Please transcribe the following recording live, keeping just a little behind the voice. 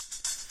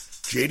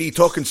JD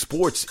Talking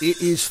Sports.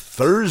 It is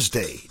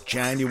Thursday,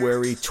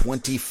 January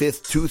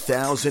 25th,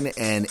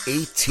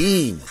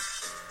 2018.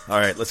 All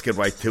right, let's get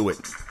right to it.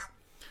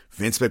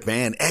 Vince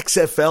McMahon,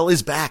 XFL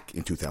is back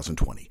in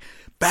 2020.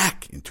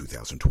 Back in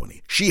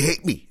 2020. She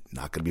hate me.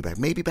 Not going to be back.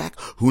 Maybe back.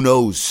 Who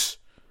knows?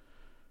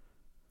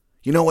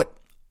 You know what?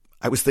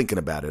 I was thinking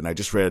about it, and I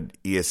just read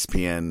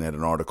ESPN had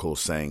an article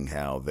saying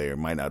how they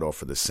might not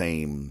offer the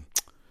same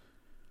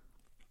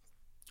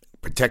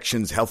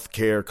protections,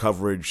 healthcare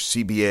coverage,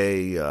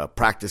 CBA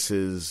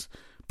practices,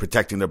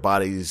 protecting their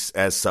bodies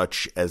as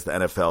such as the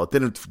NFL. It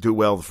didn't do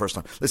well the first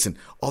time. Listen,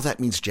 all that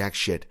means jack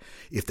shit.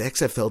 If the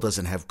XFL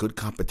doesn't have good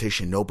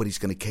competition, nobody's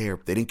going to care.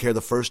 They didn't care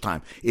the first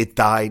time. It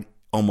died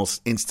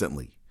almost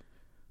instantly.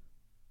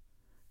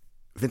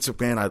 Vince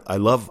McMahon, I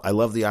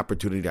love the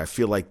opportunity. I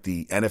feel like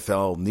the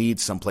NFL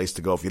needs someplace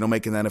to go. If you don't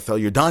make an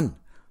NFL, you're done.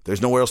 There's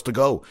nowhere else to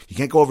go. You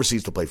can't go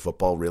overseas to play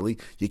football, really.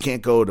 You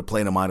can't go to play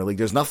in a minor league.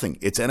 There's nothing.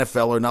 It's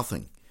NFL or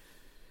nothing.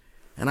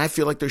 And I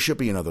feel like there should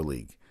be another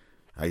league.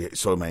 I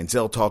saw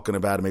Manziel talking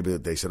about it. Maybe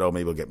they said,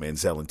 maybe we'll get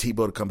Manziel and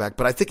Tebow to come back.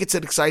 But I think it's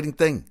an exciting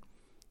thing.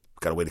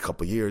 Got to wait a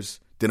couple of years.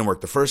 Didn't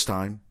work the first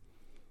time.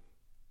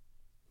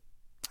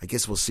 I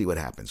guess we'll see what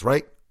happens,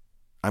 right?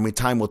 I mean,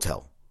 time will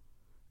tell.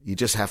 You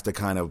just have to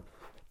kind of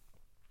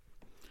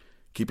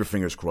keep your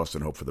fingers crossed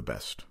and hope for the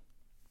best.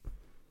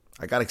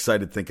 I got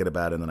excited thinking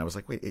about it, and then I was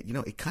like, wait,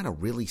 it kind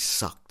of really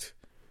sucked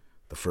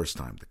the first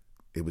time.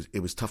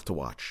 It was tough to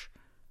watch.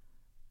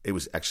 It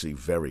was actually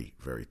very,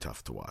 very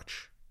tough to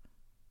watch.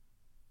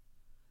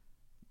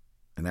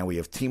 And now we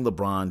have Team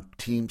LeBron,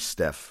 Team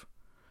Steph.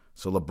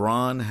 So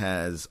LeBron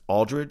has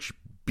Aldridge,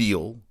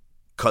 Beal,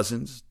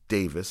 Cousins,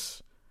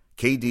 Davis,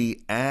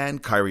 KD,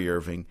 and Kyrie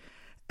Irving,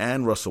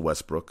 and Russell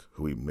Westbrook,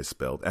 who he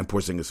misspelled, and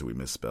Porzingis, who he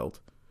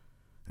misspelled.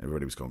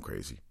 Everybody was going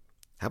crazy.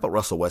 How about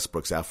Russell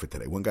Westbrook's outfit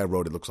today? One guy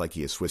wrote it looks like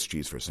he has Swiss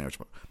cheese for a sandwich.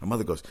 My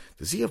mother goes,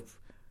 does he have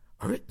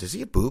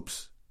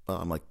boobs?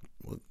 I'm like,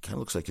 well, it kind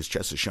of looks like his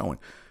chest is showing.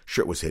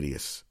 Shirt was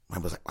hideous. I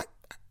was like,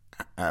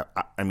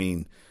 I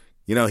mean,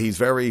 he's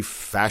very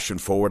fashion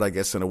forward, I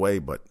guess, in a way,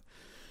 but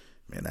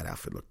man, that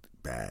outfit looked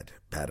bad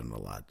in a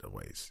lot of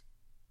ways.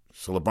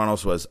 So LeBron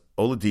also has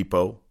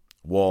Oladipo,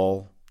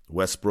 Wall,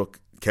 Westbrook,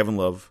 Kevin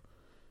Love,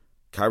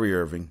 Kyrie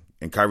Irving,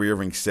 and Kyrie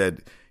Irving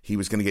said he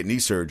was going to get knee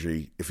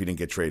surgery if he didn't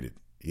get traded.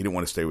 He didn't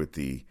want to stay with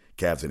the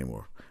Cavs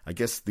anymore. I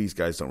guess these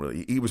guys don't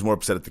really. He was more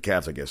upset at the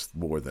Cavs, I guess,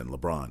 more than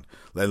LeBron.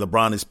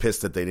 LeBron is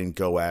pissed that they didn't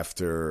go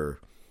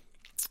after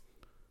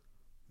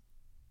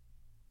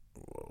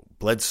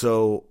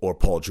Bledsoe or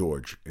Paul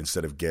George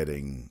instead of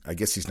getting. I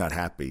guess he's not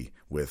happy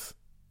with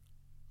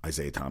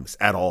Isaiah Thomas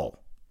at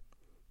all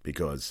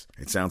because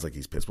it sounds like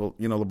he's pissed. Well,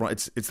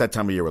 LeBron. It's that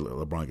time of year where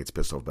LeBron gets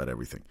pissed off about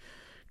everything.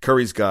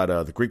 Curry's got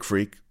the Greek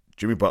Freak,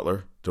 Jimmy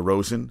Butler,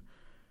 DeRozan,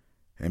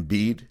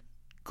 Embiid,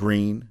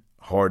 Green,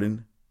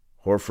 Harden,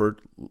 Horford,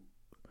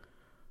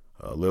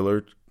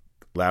 Lillard,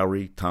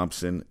 Lowry,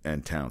 Thompson,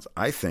 and Towns.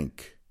 I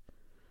think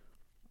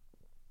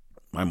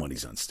my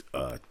money's on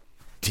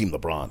Team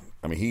LeBron.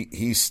 I mean,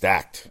 he's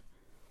stacked.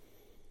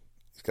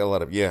 He's got a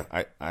lot of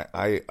I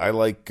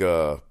like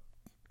Well,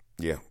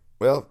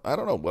 I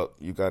don't know. Well,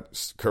 you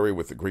got Curry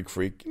with the Greek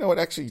Freak. You know what?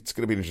 Actually, it's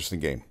going to be an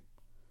interesting game.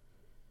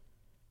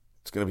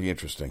 It's going to be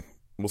interesting.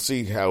 We'll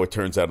see how it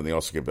turns out in the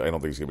All-Star game. I don't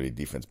think there's going to be any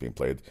defense being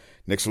played.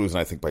 Knicks are losing,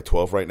 I think, by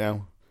 12 right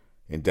now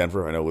in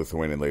Denver. I know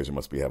Lithuanian Laser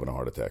must be having a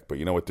heart attack. But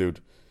you know what, dude?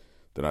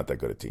 They're not that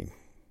good a team.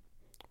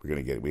 We're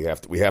going to get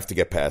it. We have to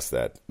get past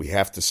that. We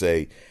have to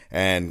say,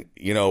 and,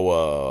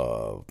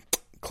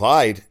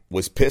 Clyde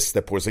was pissed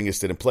that Porzingis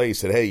didn't play. He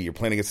said, hey, you're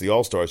playing against the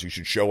All-Stars. You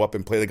should show up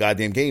and play the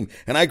goddamn game.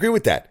 And I agree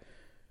with that.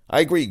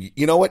 I agree.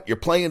 You know what? You're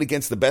playing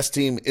against the best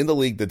team in the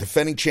league, the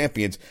defending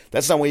champions.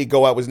 That's not where you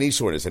go out with knee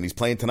soreness. And he's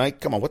playing tonight?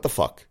 Come on, what the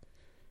fuck?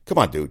 Come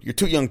on, dude. You're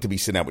too young to be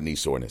sitting out with knee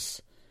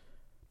soreness.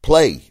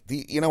 Play.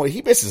 You know what?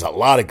 He misses a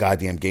lot of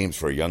goddamn games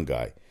for a young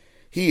guy.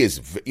 He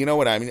is, you know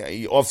what I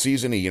mean? Off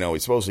season,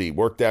 he's supposedly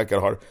worked out,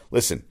 got harder.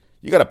 Listen,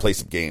 you got to play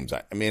some games.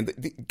 I mean,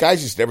 the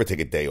guys just never take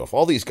a day off.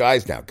 All these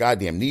guys now,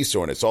 goddamn knee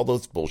soreness, all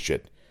those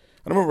bullshit.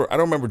 I don't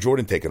remember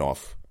Jordan taking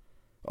off.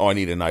 Oh, I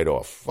need a night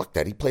off. Fuck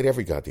that. He played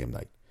every goddamn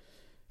night.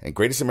 And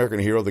Greatest American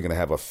Hero, they're going to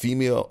have a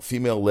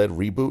female-led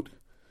reboot.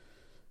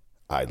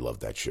 I'd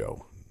love that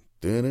show.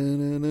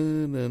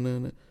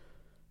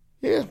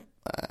 Yeah.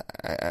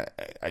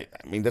 I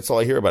mean, that's all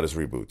I hear about is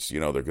reboots.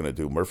 They're going to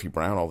do Murphy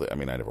Brown. I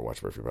never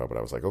watched Murphy Brown, but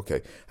I was like,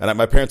 okay. And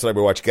my parents and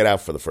I watched Get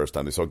Out for the first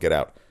time. They saw Get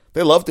Out.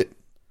 They loved it.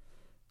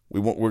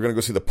 We're going to go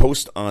see The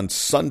Post on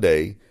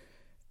Sunday.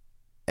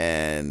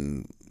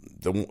 And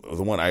the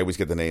one, I always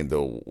get the name,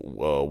 the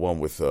one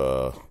with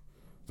the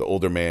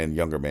older man,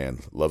 younger man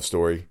love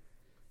story.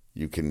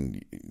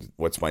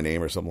 What's my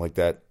name or something like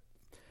that.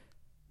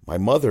 My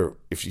mother,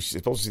 if she's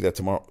supposed to see that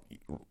tomorrow,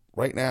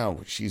 right now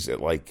she's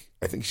at I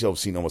think she'll have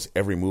seen almost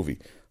every movie.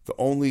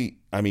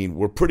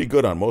 We're pretty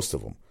good on most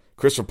of them.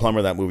 Christopher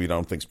Plummer, that movie I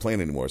don't think's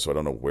playing anymore, so I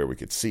don't know where we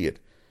could see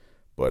it.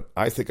 But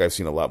I think I've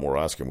seen a lot more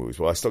Oscar movies.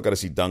 Well, I still got to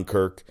see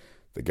Dunkirk,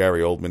 the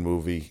Gary Oldman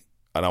movie,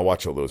 and I'll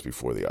watch all those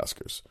before the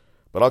Oscars.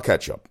 But I'll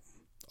catch up.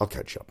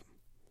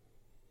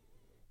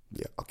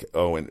 Yeah, okay.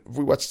 Oh, and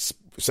we watched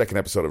the second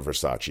episode of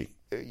Versace.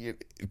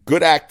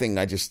 Good acting.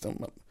 I'm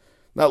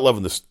not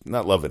loving this.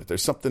 Not loving it.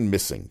 There's something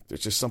missing.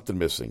 There's just something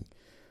missing.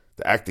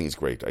 The acting is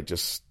great. I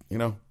just,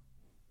 can't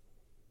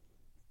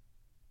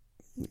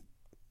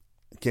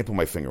put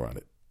my finger on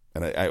it.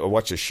 And I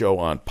watched a show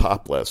on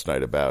Pop last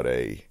night about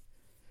a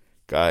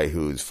guy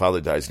whose father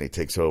dies and he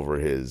takes over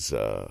his,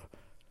 what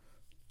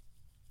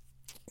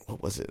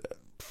was it,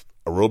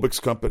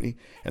 aerobics company.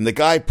 And the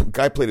guy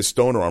played a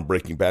stoner on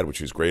Breaking Bad, which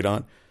he was great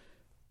on.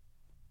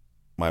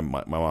 My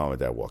mom and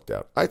dad walked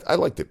out. I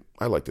liked it.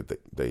 I liked it.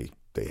 They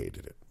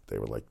hated it. They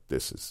were like,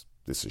 this is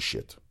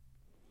shit.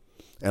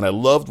 And I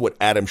loved what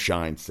Adam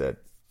Shine said.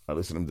 I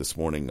listened to him this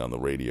morning on the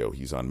radio.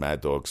 He's on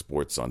Mad Dog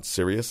Sports on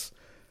Sirius.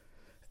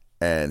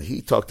 And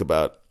he talked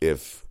about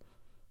if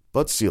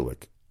Bud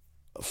Selig,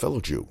 a fellow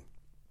Jew,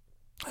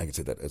 I can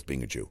say that as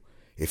being a Jew,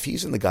 if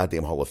he's in the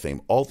goddamn Hall of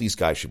Fame, all these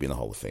guys should be in the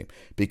Hall of Fame.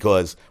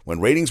 Because when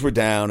ratings were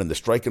down and the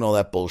strike and all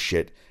that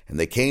bullshit, and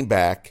they came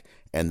back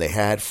and they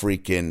had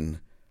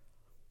freaking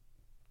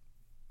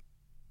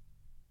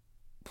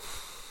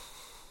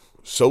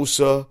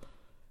Sosa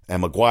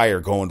and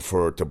McGuire going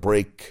to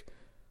break,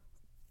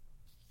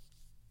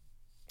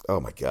 oh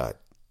my God,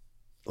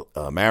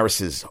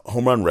 Maris's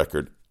home run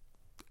record.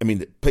 I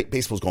mean,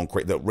 baseball's going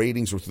crazy. The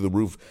ratings were through the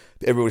roof.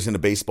 Everybody's into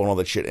baseball and all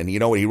that shit. And you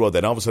know what? He wrote that.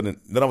 And all of a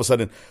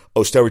sudden,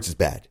 steroids is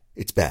bad.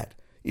 It's bad.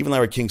 Even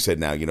Larry King said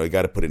now, you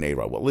got to put in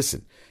A-Rod. Well,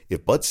 listen,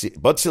 if Bud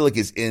Selig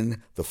is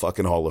in the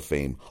fucking Hall of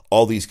Fame,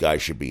 all these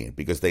guys should be in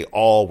because they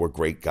all were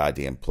great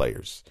goddamn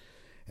players.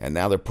 And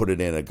now they're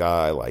putting in a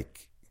guy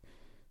like,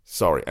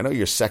 sorry, I know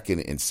you're second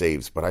in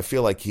saves, but I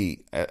feel like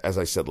he, as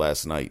I said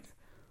last night,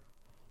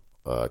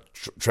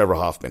 Trevor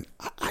Hoffman,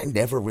 I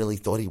never really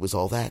thought he was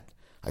all that.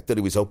 I thought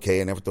he was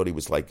okay. I never thought he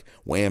was like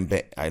wham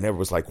bam. I never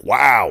was like,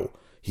 wow,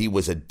 he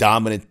was a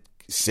dominant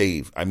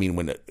save. I mean,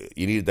 when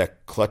you needed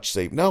that clutch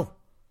save. No.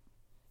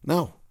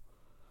 I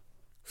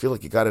feel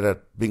like you got it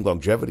at being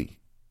longevity,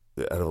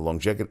 out of a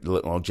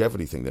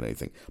longevity thing than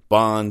anything.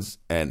 Bonds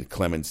and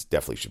Clemens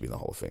definitely should be in the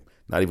Hall of Fame.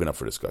 Not even up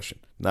for discussion.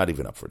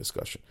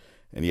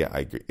 And yeah, I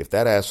agree. If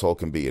that asshole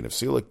can be in, if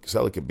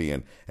Selig can be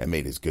in and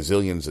made his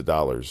gazillions of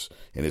dollars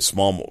in his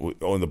small,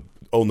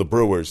 own the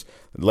Brewers,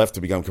 left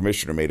to become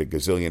commissioner, made a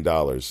gazillion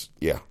dollars,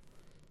 yeah.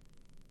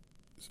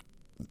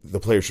 The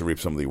players should reap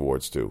some of the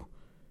awards too.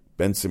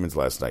 Ben Simmons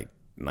last night,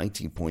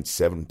 19 points,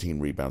 17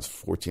 rebounds,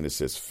 14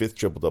 assists, 5th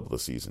triple-double of the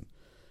season.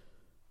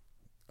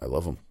 I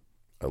love him.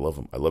 I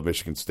love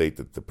Michigan State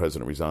that the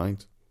president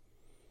resigned.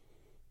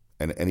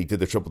 And he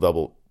did the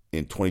triple-double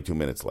in 22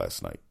 minutes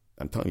last night.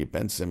 I'm telling you,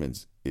 Ben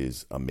Simmons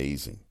is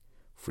amazing.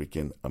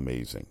 Freaking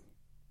amazing.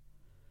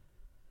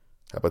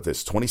 How about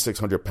this?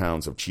 2,600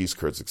 pounds of cheese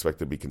curds expected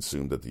to be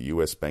consumed at the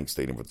U.S. Bank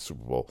Stadium for the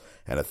Super Bowl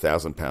and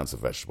 1,000 pounds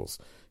of vegetables.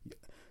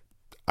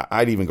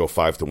 I'd even go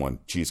 5-1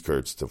 cheese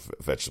curds to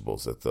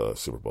vegetables at the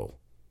Super Bowl.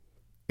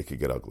 It could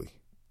get ugly.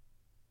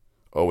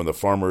 Oh, and the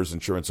Farmers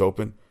Insurance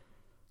Open,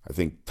 I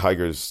think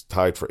Tiger's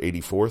tied for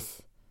 84th.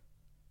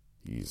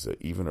 He's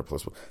even or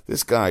plus one.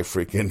 This guy,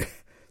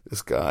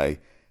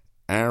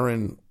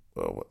 Aaron,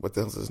 what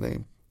the hell's his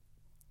name?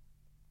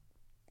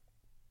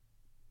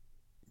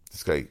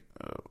 This guy,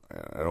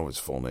 I don't know his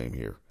full name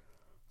here.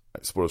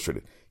 Sports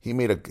Illustrated. He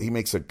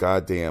makes a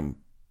goddamn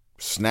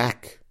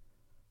snack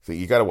thing.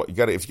 You gotta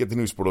if you get the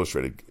new Sports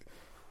Illustrated.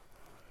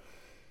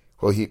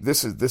 Well, he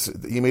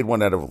made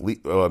one out of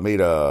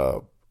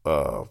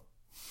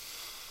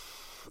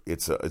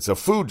it's a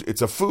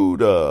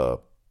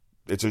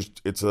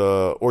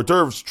hors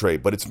d'oeuvres tray,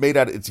 but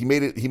he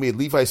made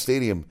Levi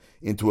Stadium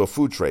into a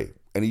food tray,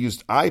 and he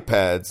used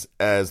iPads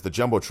as the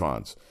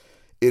jumbotrons.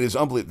 It is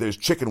unbelievable. There's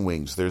chicken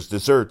wings. There's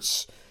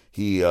desserts.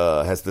 He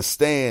has the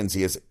stands.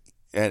 He has,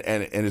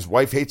 and his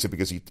wife hates it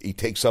because he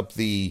takes up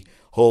the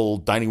whole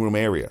dining room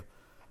area.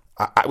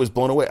 I was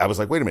blown away. I was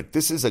like, wait a minute.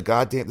 This is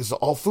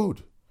all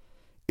food.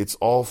 It's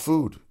all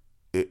food.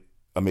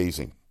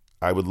 Amazing.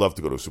 I would love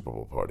to go to a Super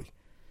Bowl party.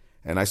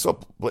 And I saw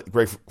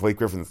Blake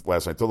Griffin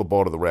last night throw the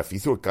ball to the ref. He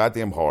threw it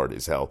goddamn hard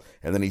as hell.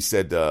 And then he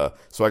said, so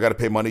I got to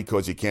pay money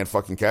because you can't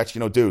fucking catch?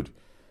 Dude,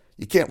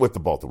 you can't whip the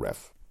ball to the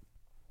ref.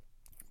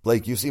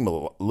 Blake, you seem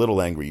a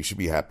little angry. You should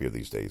be happier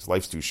these days.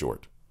 Life's too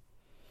short.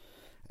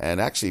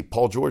 And actually,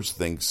 Paul George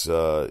thinks,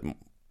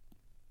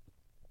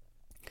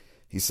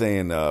 he's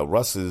saying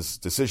Russ's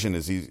decision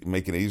is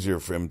making it easier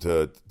for him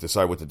to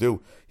decide what to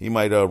do. He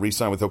might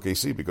re-sign with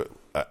OKC because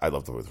I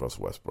love to play with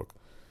Russell Westbrook.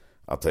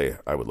 I'll tell you,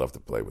 I would love to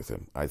play with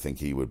him. I think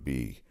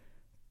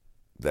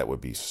that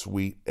would be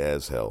sweet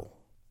as hell.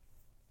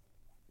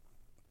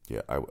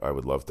 Yeah, I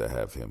would love to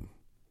have him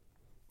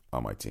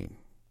on my team.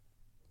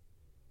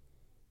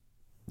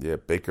 Yeah,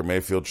 Baker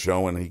Mayfield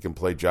showing he can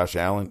play Josh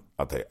Allen.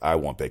 I'll tell you, I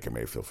want Baker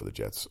Mayfield for the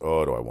Jets.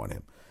 Oh, do I want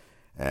him.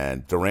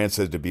 And Durant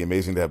says it'd be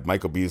amazing to have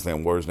Michael Beasley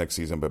on Warriors next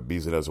season, but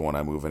Beasley doesn't want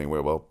to move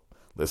anywhere. Well,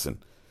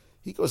 listen,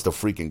 he goes to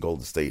freaking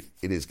Golden State.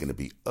 It is going to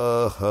be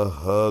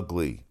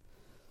ugly.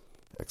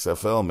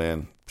 XFL,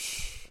 man.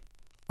 Psh,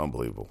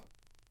 unbelievable.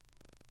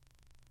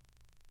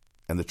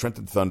 And the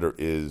Trenton Thunder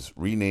is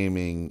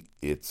renaming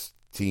its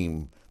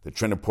team the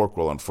Trenton Pork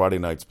Roll on Friday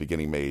nights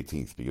beginning May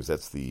 18th, because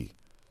that's the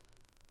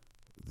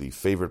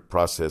favorite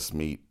processed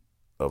meat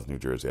of New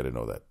Jersey. I didn't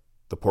know that.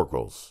 The pork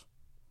rolls.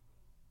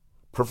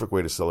 Perfect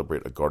way to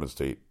celebrate a Garden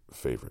State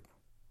favorite.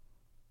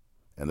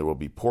 And there will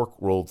be pork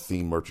rolled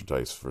themed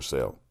merchandise for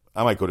sale.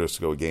 I might go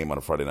to a game on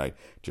a Friday night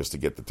just to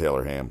get the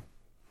Taylor ham.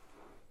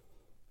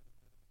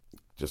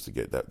 Just to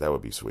get that. That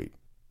would be sweet.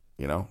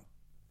 You know?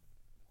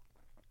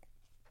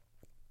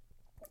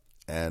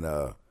 And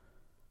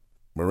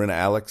Marina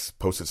Alex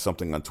posted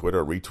something on Twitter,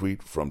 a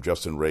retweet from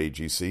Justin Ray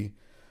GC.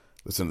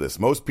 Listen to this.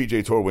 Most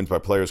PGA Tour wins by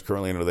players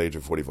currently under the age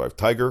of 45.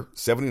 Tiger,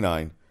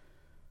 79.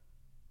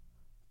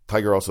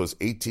 Tiger also has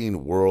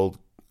 18 World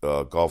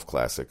Golf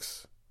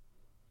Classics.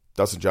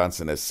 Dustin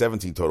Johnson has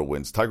 17 total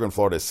wins. Tiger in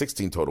Florida has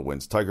 16 total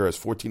wins. Tiger has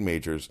 14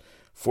 majors,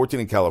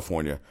 14 in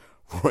California.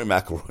 Rory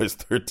McIlroy has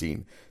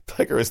 13.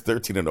 Tiger has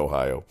 13 in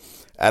Ohio.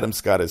 Adam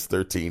Scott has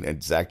 13,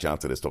 and Zach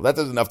Johnson has 12. That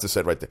does enough to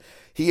say right there.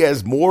 He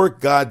has more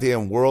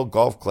goddamn World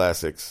Golf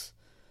Classics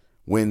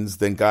wins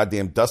than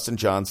goddamn Dustin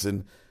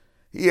Johnson.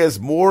 He has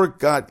more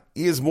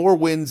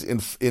wins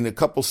in a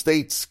couple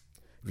states.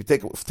 If you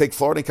take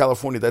Florida and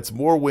California, that's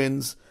more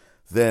wins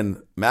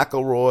than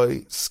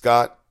McIlroy,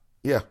 Scott.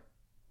 Yeah.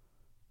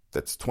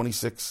 That's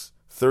 26,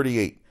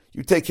 38.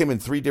 You take him in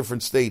 3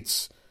 different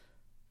states,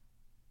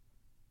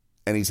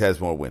 and he has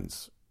more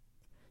wins.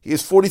 He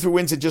has 43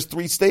 wins in just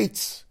 3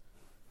 states.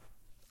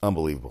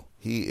 Unbelievable.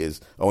 He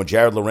is. Oh, and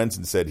Jared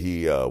Lorenzen said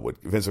he would.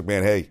 Vince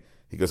McMahon, hey,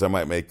 he goes, I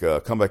might make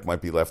a comeback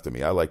might be left of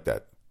me. I like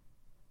that.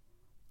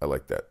 I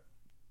like that.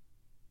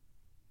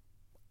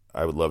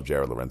 I would love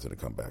Jared Lorenzen to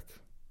come back.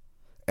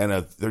 And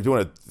they're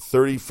doing a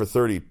 30 for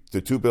 30,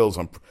 the 2 bills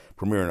on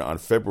premiering on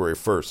February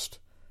 1st,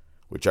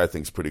 which I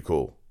think is pretty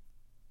cool.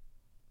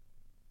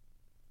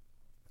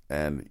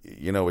 And,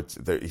 you know,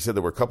 he said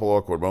there were a couple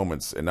awkward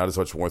moments and not as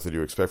much warmth as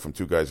you expect from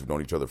 2 guys who've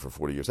known each other for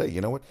 40 years. Hey,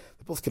 you know what?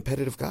 They're both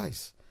competitive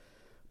guys.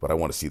 But I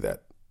want to see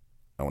that.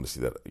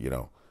 You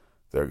know.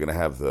 They're going to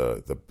have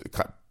the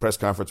press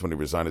conference when he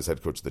resigned as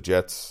head coach of the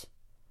Jets.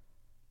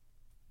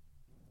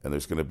 And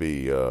there's going to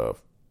be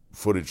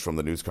footage from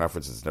the news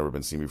conference that's never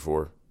been seen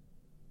before.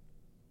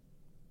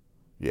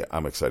 Yeah,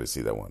 I'm excited to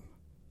see that one.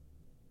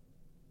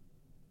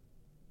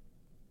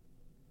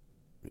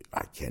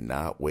 I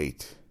cannot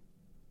wait.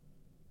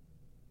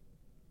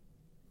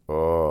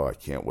 Oh, I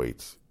can't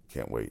wait.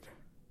 Can't wait.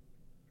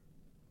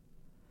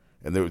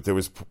 And there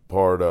was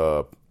part, they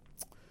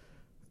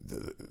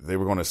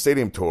were going on a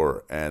stadium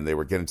tour, and they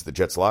were getting to the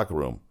Jets locker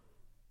room.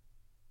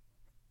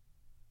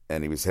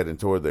 And he was heading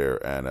toward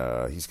there,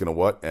 and he's going to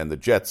what? And the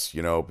Jets,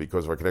 you know,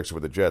 because of our connection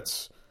with the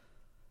Jets.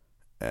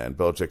 And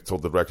Belichick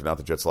told the director not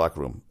the Jets locker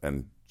room.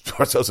 And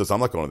Parcells says, I'm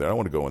not going there. I don't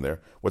want to go in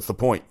there. What's the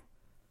point?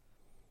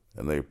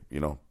 And they, I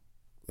don't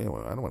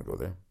want to go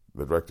there.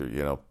 The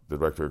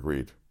director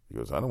agreed. He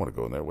goes, I don't want to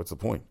go in there. What's the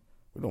point?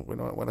 We're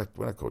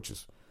not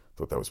coaches.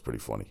 Thought that was pretty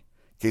funny.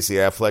 Casey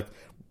Affleck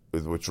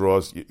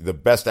withdraws. The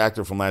best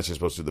actor from last year is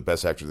supposed to be the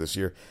best actor this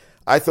year.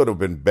 I thought it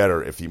would have been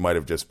better if he might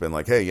have just been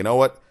like, hey, you know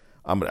what?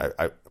 I'm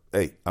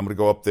gonna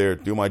go up there,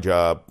 do my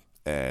job,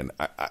 and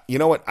you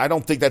know what? I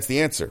don't think that's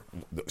the answer.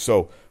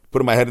 So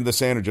putting my head in the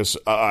sand or just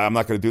I'm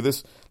not going to do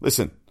this.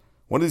 Listen,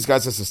 one of these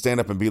guys has to stand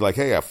up and be like,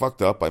 hey, I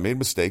fucked up. I made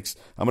mistakes.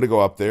 I'm going to go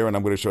up there and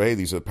I'm going to show, hey,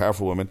 these are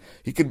powerful women.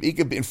 He could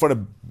be in front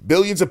of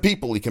billions of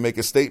people. He can make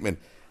a statement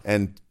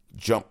and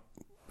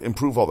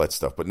improve all that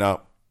stuff. But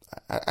no,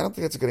 I don't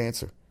think that's a good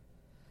answer.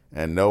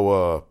 And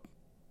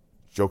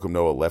Joakim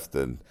Noah left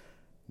the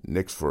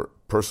Knicks for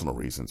personal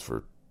reasons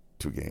for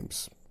 2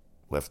 games.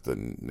 Left the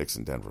Knicks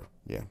in Denver.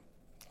 Yeah.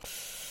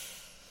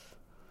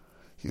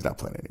 He's not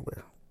playing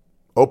anywhere.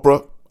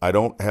 Oprah, I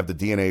don't have the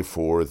DNA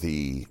for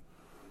the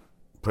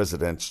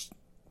presidential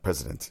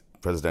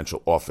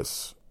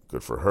office.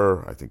 Good for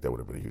her. I think that would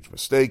have been a huge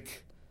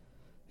mistake.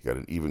 He got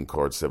an even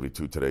card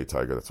 72 today,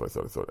 Tiger. That's what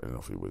I thought. I don't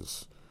know if he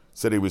was.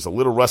 Said he was a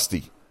little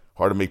rusty.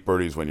 Hard to make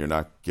birdies when you're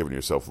not giving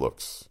yourself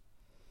looks.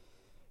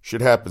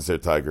 Shit happens there,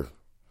 Tiger.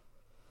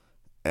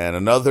 And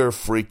another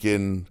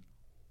freaking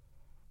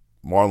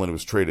Marlin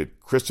was traded.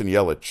 Christian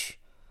Yelich,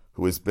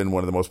 who has been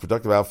one of the most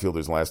productive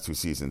outfielders in the last 2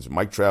 seasons.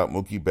 Mike Trout,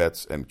 Mookie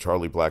Betts, and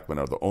Charlie Blackmon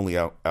are the only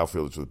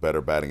outfielders with better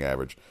batting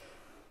average.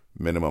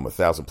 Minimum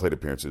 1,000 plate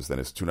appearances than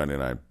his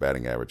 .299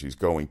 batting average. He's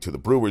going to the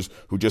Brewers,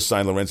 who just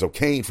signed Lorenzo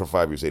Cain for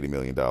 5 years, $80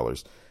 million.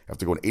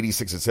 After going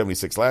 86 and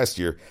 76 last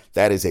year,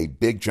 that is a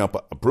big jump.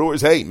 Brewers,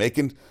 hey,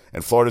 and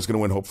Florida's going to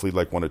win hopefully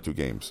like 1 or 2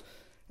 games.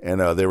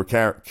 And they were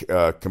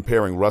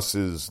comparing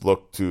Russ's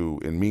look to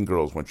in Mean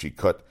Girls when she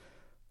cut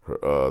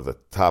the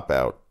top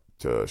out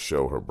to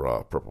show her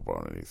purple bra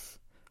underneath.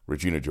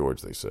 Regina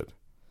George, they said.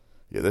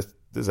 Yeah, this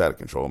is out of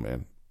control,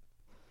 man.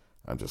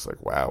 I'm just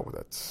like, wow,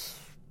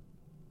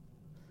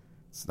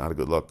 it's not a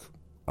good look.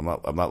 I'm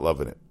not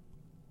loving it.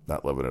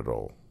 Not loving it at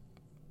all.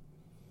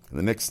 And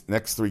the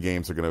next 3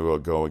 games are going to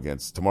go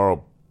against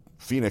tomorrow.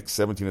 Phoenix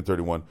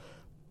 17-31.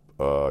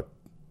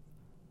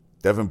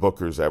 Devin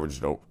Booker's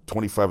averaged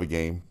 25 a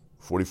game,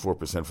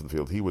 44% from the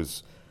field. I think he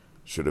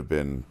should have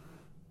been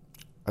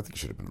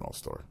an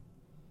all-star.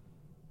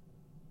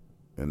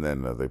 And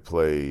then they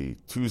play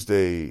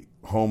Tuesday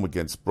home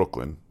against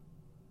Brooklyn.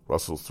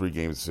 Russell's 3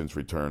 games since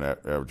return,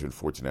 averaging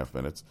 14.5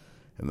 minutes.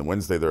 And then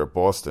Wednesday they're at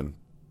Boston.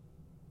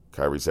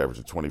 Kyrie's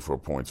averaging 24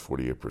 points,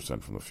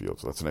 48% from the field.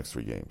 So that's the next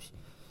 3 games.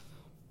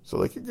 So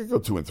they could go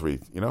 2 and 3.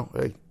 You know,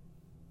 hey,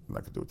 I'm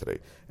not going to do it today.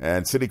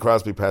 And Sidney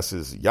Crosby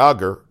passes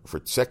Yager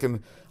for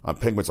second on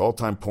Penguins'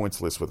 all-time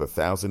points list with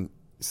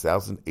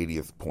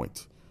 1,080th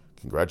point.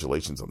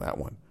 Congratulations on that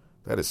one.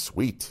 That is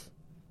sweet.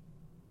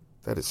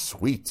 That is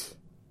sweet.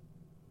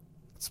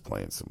 That's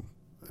playing some.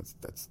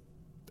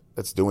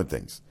 That's doing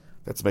things.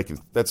 That's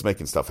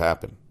making stuff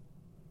happen.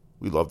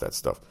 We love that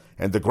stuff.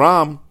 And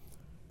DeGrom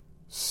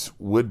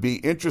would be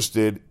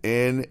interested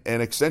in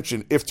an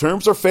extension if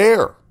terms are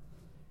fair.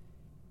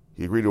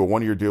 He agreed to a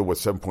 1-year deal with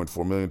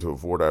 $7.4 million to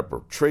avoid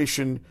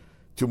arbitration,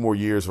 2 more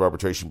years of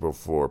arbitration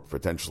before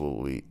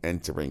potentially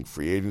entering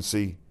free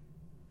agency.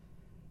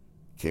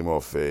 Came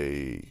off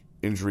a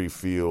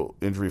injury-filled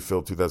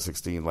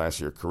 2016 last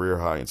year career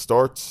high in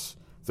starts,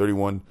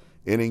 31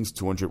 innings,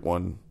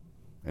 201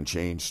 and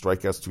change,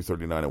 strikeouts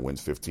 239 and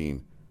wins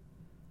 15.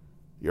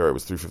 ERA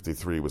was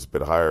 3.53, was a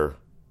bit higher,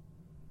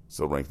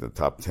 still ranked in the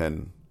top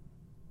 10.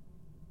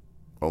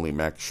 Only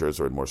Max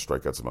Scherzer had more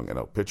strikeouts among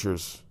NL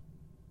pitchers.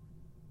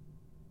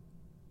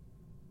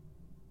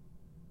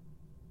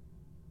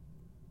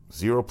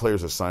 Zero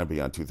players are signed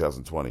beyond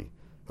 2020.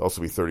 He'll also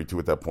be 32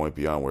 at that point,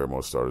 beyond where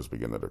most starters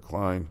begin their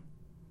decline.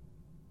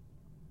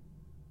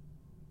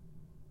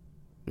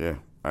 Yeah,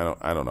 I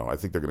don't know. I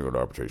think they're going to go to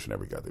arbitration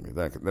every goddamn year.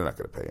 They're not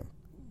going to pay him.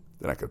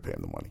 They're not going to pay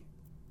him the money.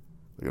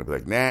 They're going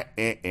to be like,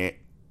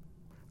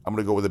 I'm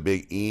going to go with a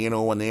big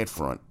on that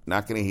front.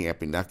 Not going to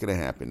happen, not going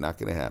to happen, not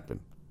going to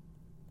happen.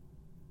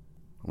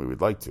 We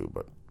would like to,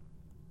 but...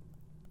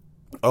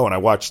 Oh, and I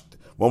watched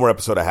one more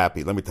episode of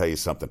Happy. Let me tell you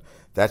something.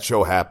 That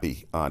show,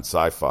 Happy, on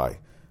Sci-Fi,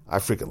 I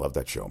freaking love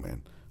that show,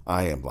 man.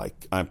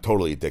 I'm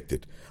totally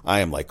addicted. I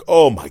am like,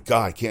 oh my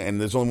God, I can't,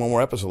 and there's only one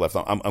more episode left.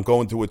 I'm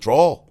going through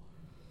withdrawal.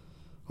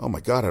 Oh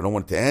my God, I don't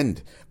want it to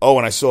end. Oh,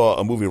 and I saw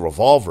a movie,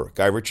 Revolver,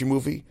 Guy Ritchie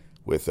movie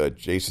with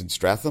Jason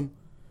Statham.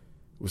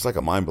 It was like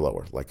a mind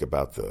blower, like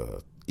about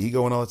the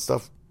ego and all that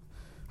stuff.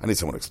 I need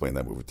someone to explain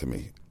that movie to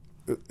me.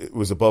 It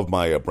was above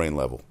my brain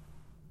level.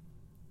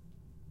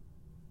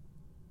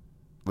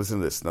 Listen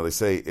to this. Now, they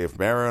say if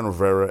Mariano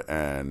Rivera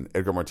and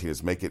Edgar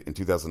Martinez make it in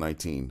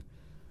 2019,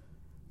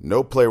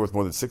 no player with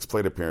more than 6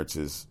 plate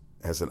appearances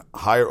has a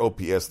higher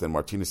OPS than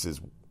Martinez's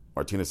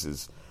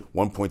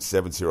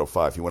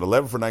 1.705. He went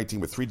 11 for 19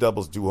 with 3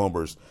 doubles, 2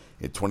 homers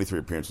in 23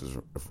 appearances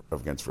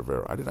against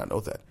Rivera. I did not know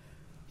that.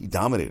 He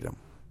dominated him.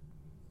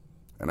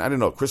 And I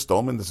didn't know. Chris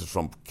Dolman, this is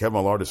from Kevin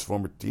Millard, his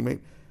former teammate.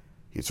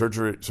 He had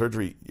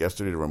surgery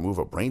yesterday to remove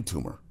a brain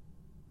tumor.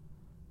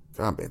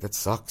 God, man, that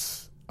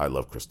sucks. I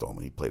love Chris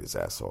Dolman. He played his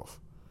ass off.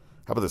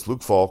 How about this?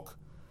 Luke Falk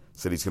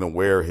said he's going to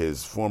wear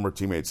his former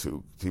teammate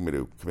who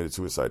committed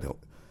suicide,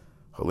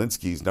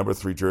 Helinski's number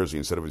 3 jersey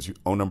instead of his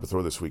own number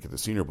 3 this week at the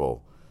Senior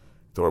Bowl.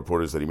 He told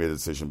reporters that he made the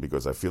decision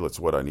because I feel it's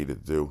what I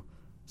needed to do.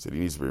 He said he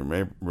needs to be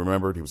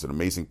remembered. He was an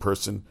amazing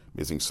person,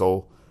 amazing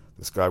soul.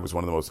 This guy was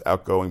one of the most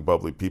outgoing,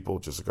 bubbly people,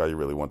 just a guy you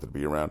really wanted to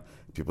be around.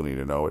 People need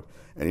to know it.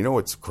 And you know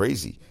what's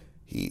crazy?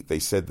 They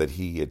said that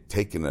he had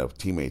taken a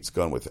teammate's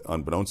gun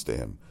unbeknownst to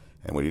him.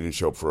 And when he didn't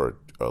show up for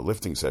a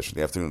lifting session in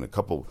the afternoon, a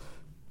couple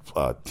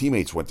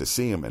teammates went to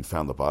see him and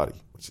found the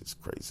body, which is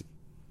crazy.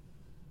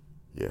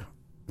 Yeah.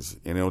 And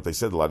you know what they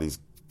said? A lot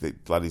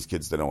of these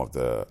kids, they don't have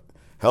the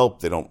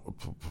help. They don't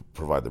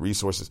provide the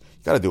resources.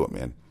 You got to do it,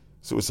 man.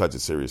 Suicide's a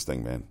serious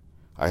thing, man.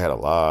 I had a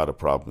lot of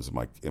problems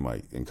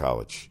in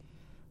college.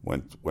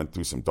 Went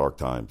through some dark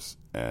times,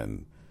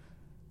 and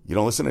you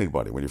don't listen to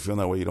anybody. When you're feeling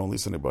that way, you don't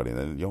listen to anybody.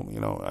 And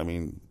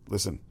then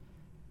listen.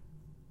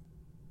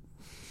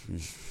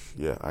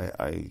 Yeah,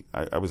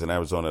 I was in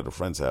Arizona at a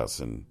friend's house,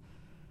 and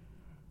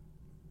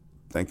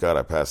thank God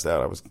I passed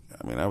out.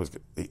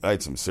 I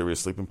had some serious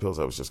sleeping pills.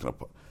 I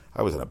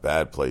was in a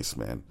bad place,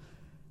 man.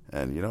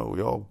 And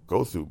we all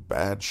go through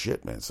bad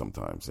shit, man,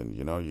 sometimes. And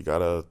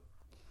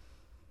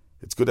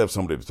it's good to have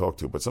somebody to talk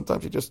to, but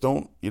sometimes you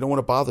don't want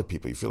to bother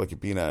people. You feel like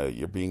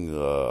you're being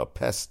a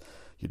pest.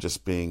 You're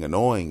just being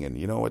annoying. And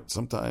you know what?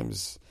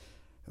 Sometimes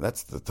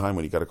that's the time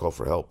when you got to call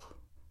for help.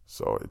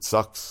 So it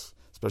sucks,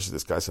 especially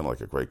this guy sounded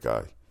like a great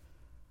guy.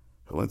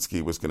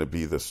 Helinski was going to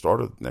be the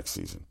starter next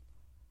season.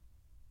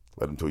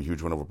 Led him to a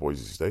huge win over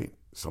Boise State.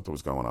 Something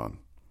was going on.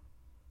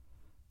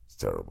 It's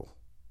terrible.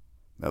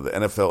 Now, the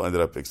NFL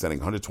ended up extending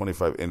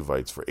 125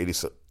 invites for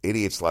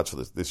 88 slots for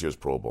this year's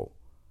Pro Bowl.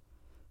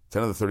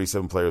 10 of the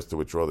 37 players to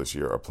withdraw this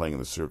year are playing in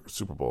the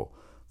Super Bowl.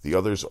 The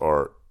others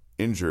are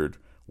injured,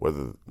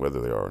 whether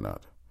they are or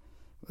not.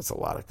 That's a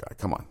lot of guys.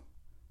 Come on.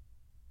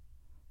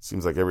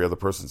 Seems like every other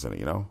person's in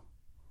it,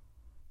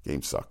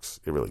 Game sucks.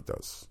 It really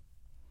does.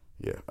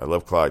 Yeah, I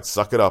love Clyde.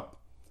 Suck it up.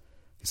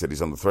 He said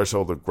he's on the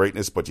threshold of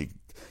greatness, but you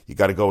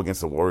got to go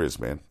against the Warriors,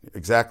 man.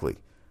 Exactly.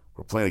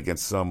 We're playing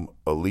against some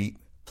elite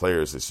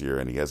players this year,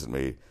 and he hasn't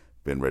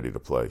been ready to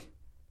play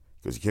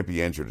because you can't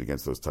be injured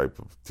against those type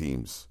of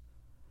teams.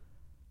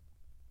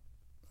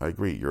 I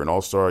agree. You're an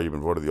all-star. You've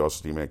been voted the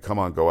all-star team, man. Come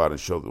on, go out and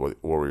show the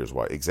Warriors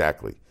why.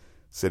 Exactly.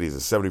 City has a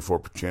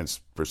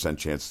 74%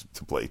 chance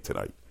to play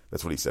tonight.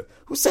 That's what he said.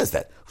 Who says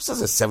that? Who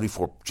says a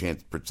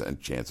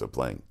 74% chance of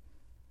playing?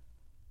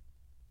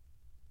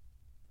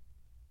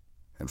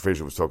 And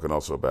Frazier was talking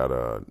also about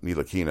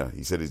Ntilikina.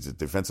 He said he's a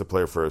defensive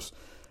player first.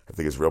 I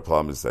think his real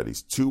problem is that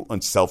he's too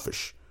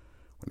unselfish.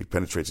 When he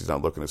penetrates, he's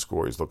not looking to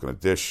score. He's looking to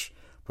dish.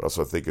 But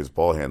also I think his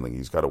ball handling,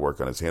 he's got to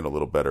work on his hand a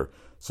little better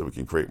so we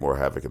can create more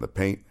havoc in the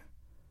paint.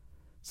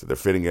 So they're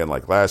fitting in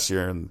like last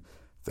year and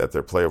that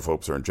their playoff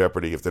hopes are in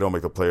jeopardy. If they don't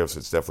make the playoffs,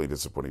 it's definitely a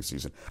disappointing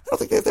season. I don't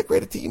think they have that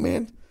great a team,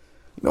 man.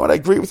 You know what? I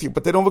agree with you,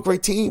 but they don't have a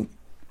great team.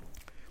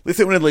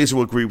 Lithuania and Laser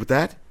will agree with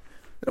that.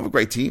 They don't have a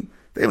great team.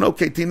 They have an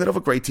okay team. They don't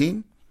have a great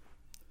team.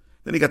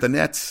 Then you got the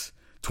Nets.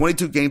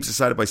 22 games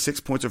decided by 6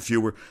 points or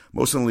fewer,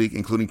 most in the league,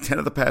 including 10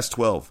 of the past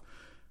 12.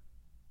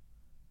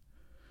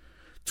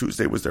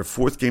 Tuesday was their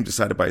fourth game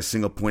decided by a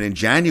single point in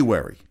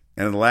January.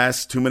 And in the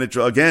last 2-minute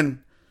draw,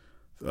 again,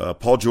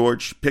 Paul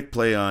George, pick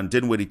play on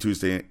Dinwiddie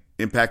Tuesday,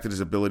 impacted his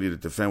ability to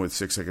defend with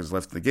 6 seconds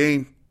left in the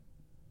game.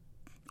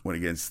 Went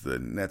against the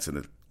Nets in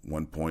a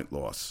 1-point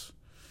loss.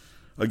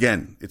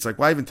 Again, it's like,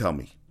 why even tell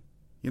me?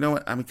 You know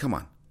what? I mean, come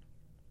on.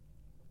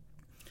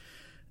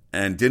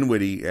 And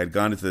Dinwiddie had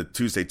gone into the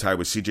Tuesday tie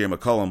with C.J.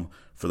 McCollum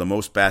for the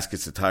most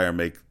baskets to Tyre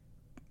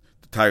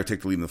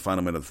take the lead in the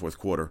final minute of the fourth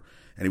quarter.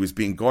 And he was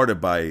being guarded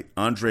by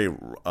Andre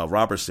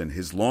Robertson,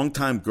 his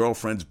longtime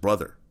girlfriend's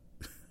brother.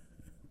 I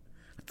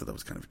thought that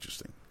was kind of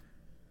interesting.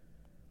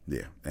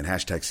 Yeah, and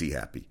hashtag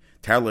 #CHappy.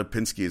 Tara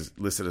Lipinski is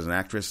listed as an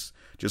actress.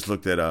 Just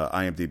looked at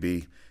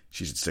IMDb.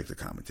 She should stick to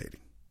commentating.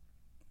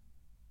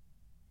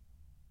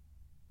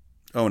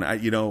 Oh, and I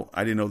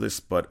didn't know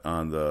this, but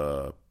on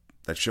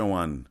that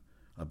show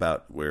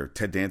about where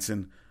Ted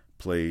Danson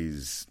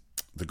plays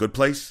The Good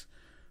Place,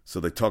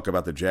 so they talk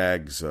about the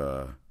Jags.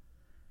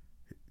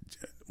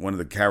 One of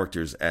the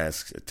characters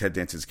asks Ted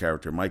Danson's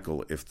character,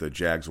 Michael, if the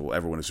Jags will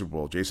ever win a Super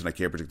Bowl. Jason, I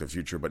can't predict the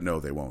future, but no,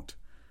 they won't.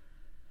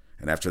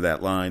 And after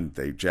that line,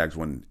 the Jags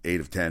won 8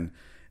 of 10.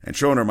 And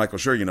showrunner Michael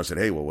Schur, said,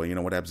 hey, well,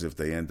 what happens if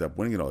they end up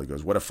winning it all? He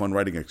goes, what a fun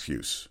writing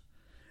excuse.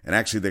 And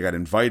actually, they got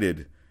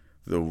invited,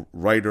 the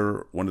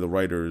writer, one of the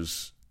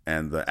writers,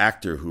 and the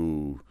actor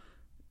who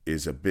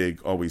is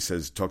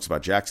talks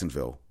about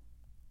Jacksonville.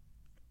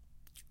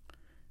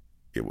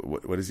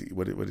 What does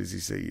he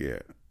say? Yeah.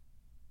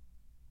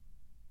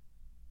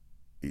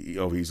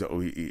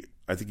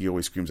 I think he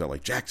always screams out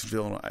like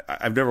Jacksonville.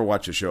 I've never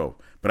watched the show,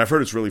 but I've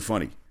heard it's really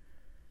funny.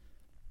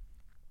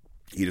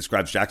 He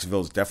describes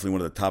Jacksonville as definitely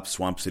one of the top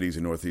swamp cities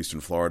in northeastern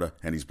Florida,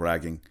 and he's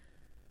bragging.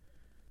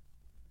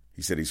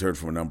 He said he's heard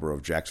from a number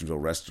of Jacksonville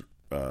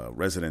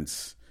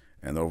residents,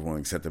 and the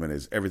overwhelming sentiment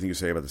is everything you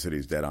say about the city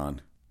is dead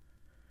on.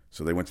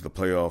 So they went to the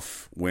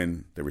playoff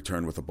win. They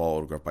returned with a ball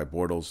autographed by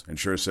Bortles, and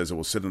Schur says it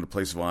will sit in a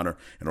place of honor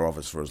in our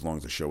office for as long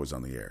as the show is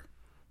on the air.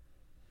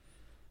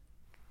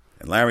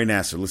 And Larry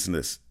Nassar, listen to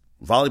this.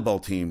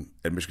 Volleyball team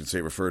at Michigan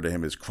State referred to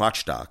him as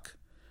crotch doc.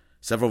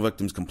 Several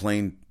victims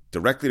complained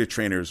directly to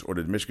trainers or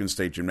to Michigan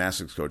State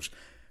gymnastics coach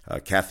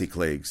Kathy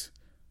Clagues.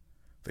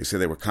 They say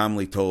they were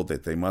commonly told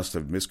that they must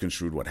have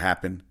misconstrued what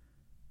happened.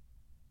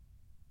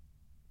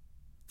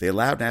 They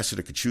allowed Nassar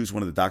to choose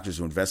one of the doctors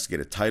who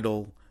investigated a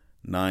Title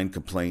IX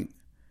complaint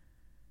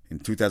in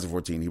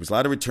 2014. He was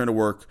allowed to return to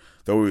work,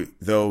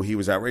 though he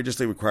was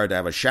outrageously required to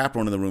have a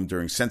chaperone in the room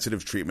during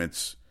sensitive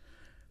treatments.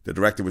 The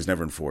directive was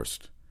never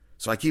enforced.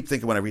 So I keep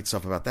thinking when I read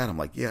stuff about that, I'm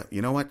like, yeah,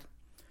 you know what?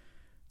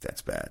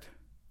 That's bad.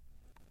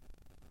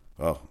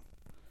 Oh.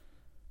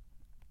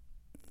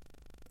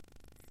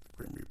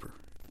 Grim Reaper.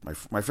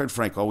 My friend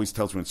Frank always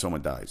tells me when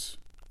someone dies.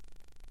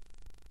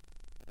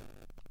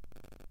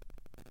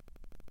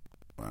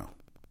 Wow.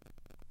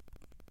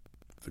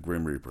 The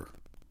Grim Reaper.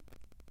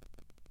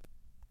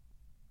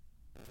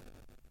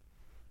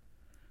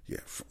 Yeah,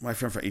 my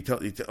friend Frank,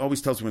 he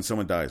always tells me when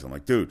someone dies. I'm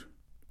like, dude,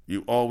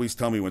 you always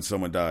tell me when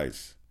someone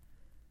dies.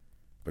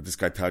 But this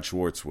guy Todd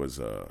Schwartz was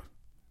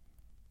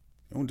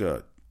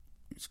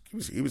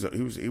he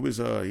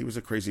was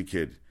a crazy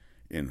kid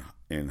in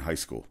high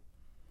school.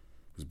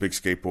 He was a big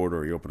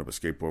skateboarder. He opened up a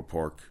skateboard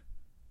park.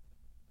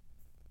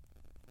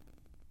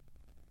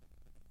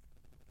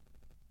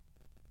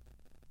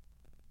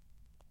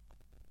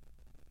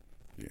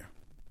 Yeah.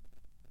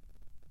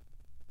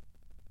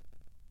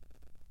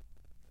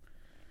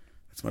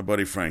 That's my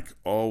buddy Frank,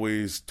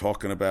 always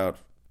talking about.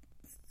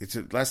 It's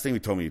the last thing he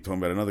told me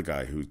about another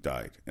guy who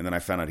died. And then I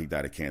found out he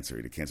died of cancer.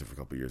 He had cancer for a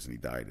couple of years and he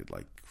died at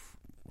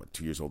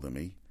 2 years older than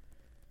me?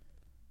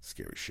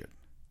 Scary shit.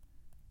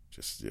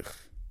 Just, ugh.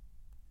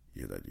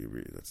 You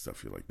hear that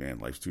stuff, you're like, man,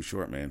 life's too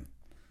short, man.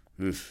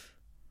 Ugh.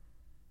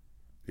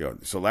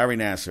 So Larry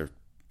Nassar,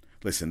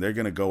 listen, they're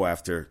going to go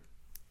after,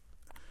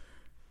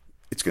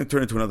 it's going to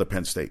turn into another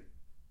Penn State.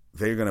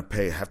 They're going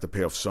to have to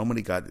pay off so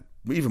many guys,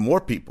 even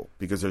more people,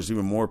 because there's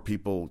even more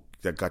people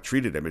that got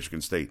treated at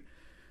Michigan State.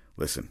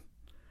 Listen.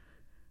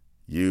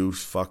 You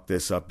fucked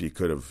this up. You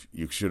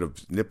should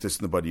have nipped this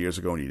in the bud years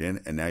ago and you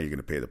didn't, and now you're going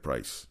to pay the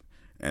price.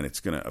 And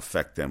it's going to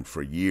affect them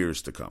for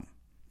years to come.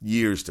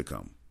 Years to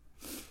come.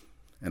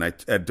 and I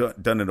had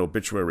done an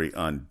obituary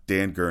on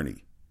Dan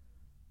Gurney.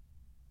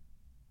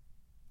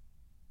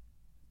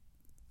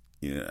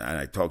 You know, and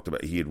I talked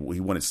about he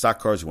won in stock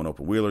cars, he won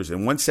open wheelers.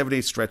 In one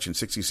 7-day stretch in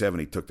 67,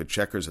 he took the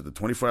checkers at the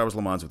 24 Hours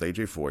Le Mans with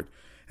A.J. Foyt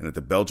and at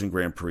the Belgian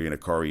Grand Prix in a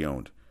car he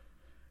owned.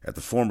 At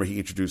the former, he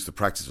introduced the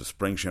practice of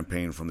spraying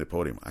champagne from the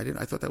podium. I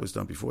thought that was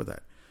done before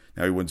that.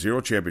 Now, he won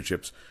 0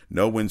 championships,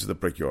 no wins at the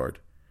Brickyard.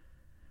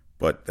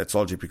 But that's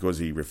all just because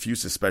he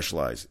refused to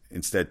specialize,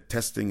 instead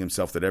testing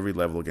himself at every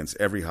level against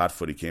every hot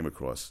foot he came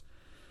across.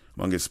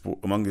 Among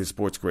his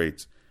sports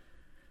greats,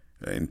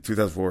 in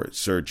 2004,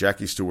 Sir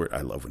Jackie Stewart,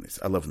 I love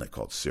when they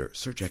called Sir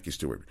Jackie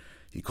Stewart.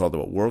 He called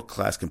him a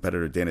world-class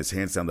competitor. Dan is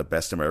hands down the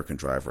best American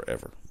driver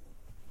ever.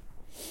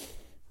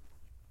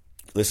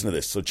 Listen to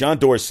this. So John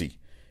Dorsey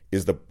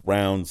is the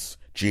Browns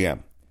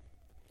GM.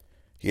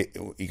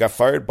 He got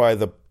fired by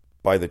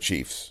the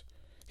Chiefs.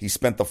 He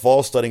spent the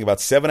fall studying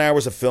about 7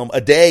 hours of film a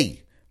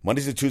day.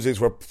 Mondays and Tuesdays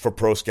were for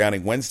pro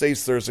scouting.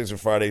 Wednesdays, Thursdays,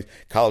 and Fridays,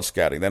 college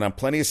scouting. Then on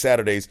plenty of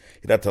Saturdays,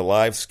 he'd have to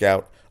live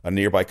scout a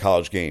nearby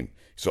college game.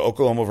 So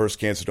Oklahoma versus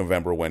Kansas in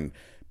November when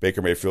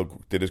Baker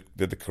Mayfield did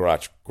the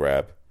crotch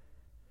grab.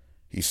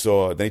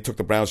 Then he took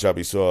the Browns job.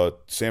 He saw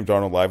Sam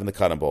Darnold live in the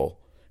Cotton Bowl.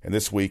 And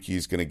this week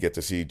he's going to get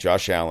to see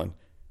Josh Allen.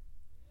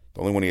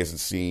 The only one he hasn't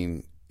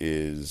seen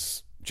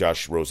is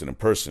Josh Rosen in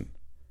person.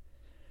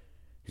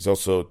 He's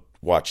also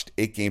watched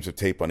 8 games of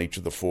tape on each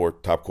of the 4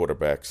 top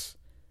quarterbacks.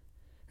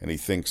 And he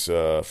thinks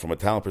from a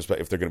talent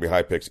perspective, if they're going to be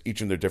high picks,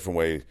 each in their different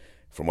way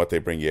from what they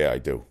bring, yeah, I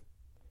do.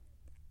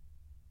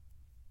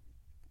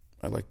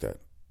 I like that.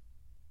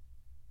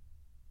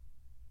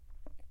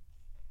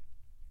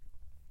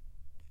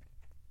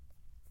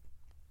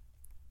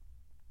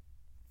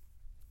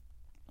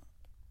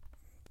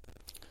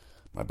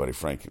 My buddy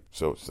Frank.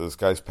 So this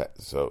guy's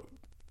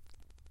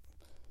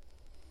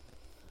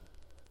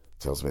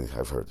tells me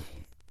I've heard.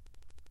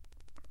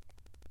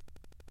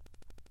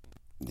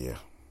 Yeah.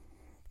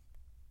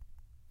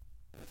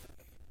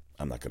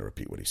 I'm not going to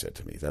repeat what he said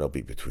to me. That'll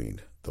be between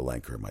the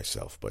Lanker and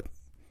myself. But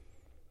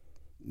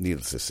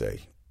needless to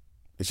say,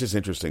 it's just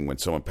interesting when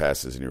someone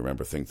passes and you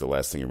remember things. The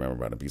last thing you remember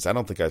about him, because I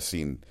don't think I've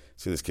seen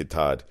this kid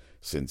Todd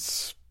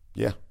since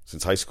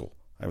high school.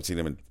 I haven't seen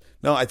him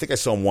I think I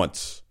saw him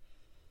once.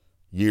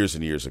 Years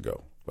and years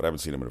ago, but I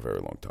haven't seen him in a very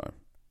long time.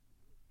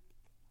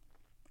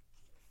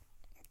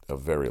 A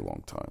very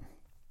long time.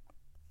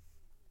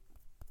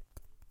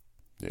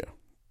 Yeah.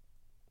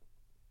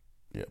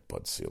 Yeah,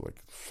 Bud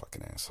Selig,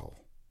 fucking asshole.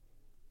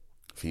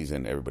 If he's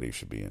in, everybody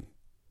should be in.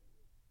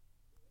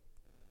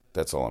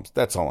 That's all I'm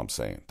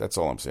saying. That's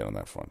all I'm saying on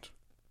that front.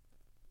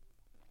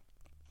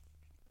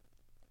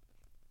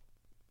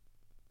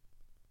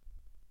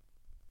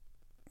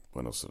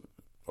 What else?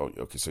 Oh,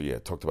 okay, so yeah,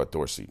 talked about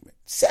Dorsey.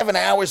 7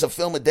 hours of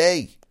film a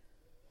day.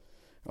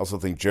 I also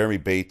think Jeremy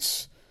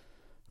Bates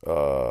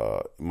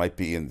might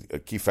be a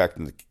key factor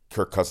in the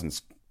Kirk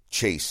Cousins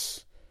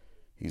chase.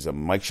 He's a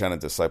Mike Shannon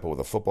disciple with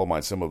a football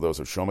mind similar to those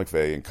of Sean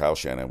McVay and Kyle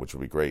Shanahan, which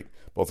would be great.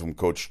 Both of them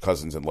coached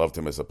Cousins and loved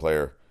him as a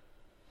player.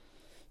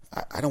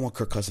 I don't want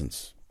Kirk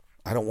Cousins.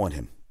 I don't want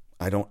him.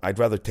 I'd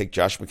rather take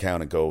Josh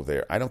McCown and go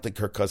there. I don't think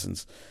Kirk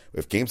Cousins,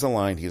 if game's on the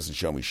line, he doesn't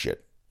show me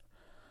shit.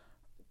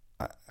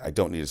 I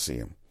don't need to see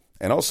him.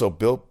 And also,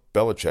 Bill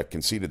Belichick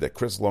conceded that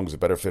Chris Long is a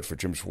better fit for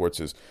Jim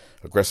Schwartz's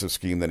aggressive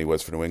scheme than he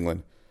was for New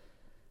England.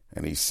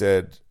 And he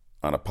said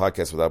on a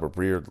podcast with Albert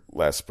Breer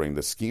last spring,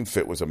 the scheme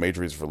fit was a major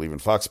reason for leaving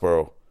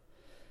Foxborough.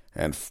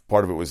 And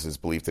part of it was his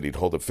belief that he'd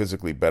hold up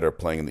physically better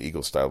playing in the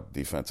Eagles-style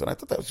defense. And I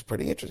thought that was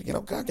pretty interesting.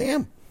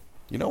 Goddamn.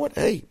 You know what?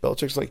 Hey,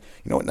 Belichick's like,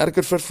 not a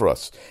good fit for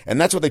us. And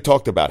that's what they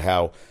talked about,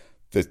 how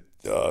they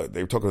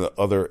were talking to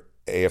the other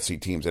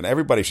AFC teams. And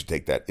everybody should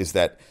take that, is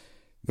that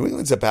New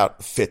England's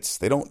about fits.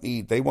 They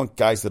want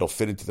guys that'll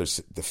fit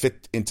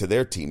into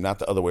their team, not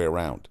the other way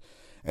around.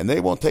 And they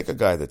won't take a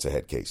guy that's a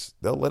head case.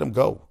 They'll let him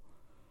go.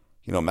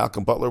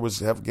 Malcolm Butler was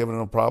giving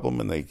him a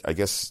problem, and I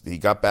guess he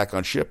got back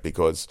on ship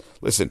because,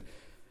 listen,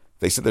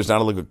 they said there's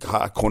not a lot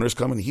of corners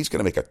coming. He's going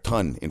to make a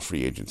ton in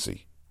free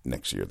agency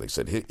next year. They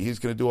said he's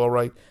going to do all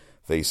right.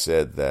 They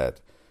said that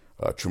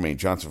Trumaine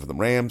Johnson for the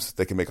Rams,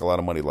 they can make a lot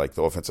of money like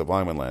the offensive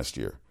lineman last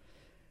year.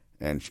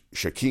 And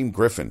Shaquem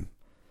Griffin,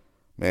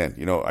 man,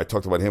 I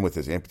talked about him with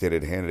his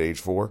amputated hand at age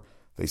 4.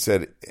 They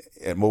said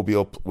at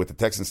Mobile with the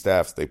Texan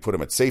staff, they put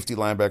him at safety,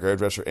 linebacker,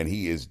 edge rusher, and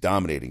he is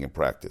dominating in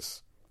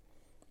practice.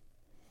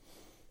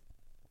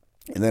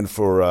 And then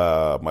for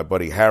my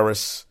buddy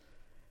Harris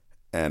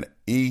and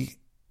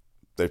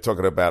they're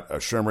talking about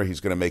Shermer. He's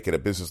going to make it a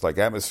business-like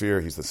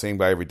atmosphere. He's the same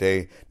guy every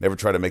day. Never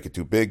try to make it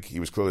too big. He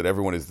was clear that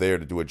everyone is there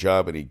to do a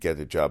job, and he'd get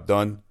the job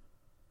done.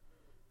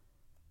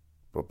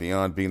 But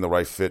beyond being the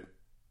right fit,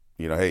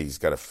 hey, he's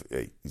got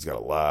a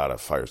lot of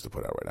fires to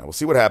put out right now. We'll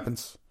see what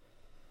happens.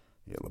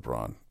 Yeah,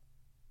 LeBron.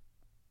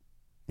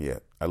 Yeah,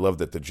 I love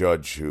that the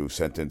judge who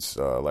sentenced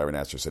Larry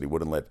Nassar said he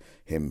wouldn't let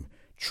him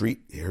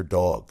treat her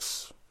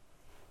dogs.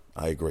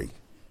 I agree.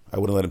 I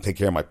wouldn't let him take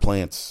care of my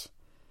plants.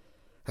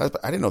 I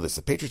didn't know this.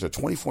 The Patriots are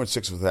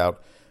 24-6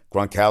 without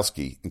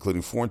Gronkowski,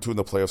 including 4-2 in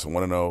the playoffs and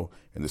 1-0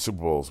 in the Super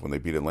Bowls when they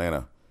beat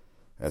Atlanta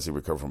as he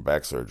recovered from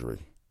back surgery.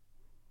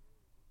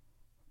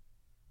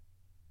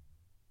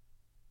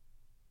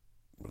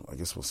 I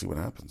guess we'll see what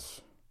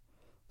happens.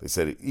 They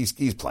said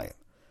he's playing.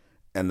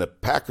 And the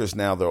Packers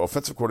now, their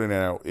offensive coordinator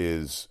now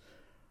is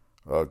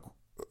Joe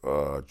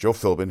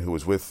Philbin, who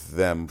was with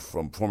them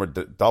from former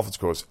Dolphins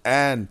coach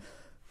and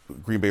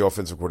Green Bay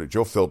offensive coordinator.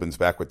 Joe Philbin's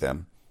back with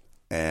them.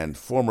 And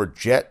former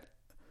Jet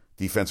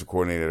defensive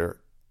coordinator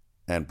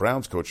and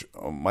Browns coach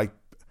Mike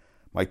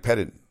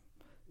Pettit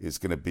is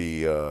going to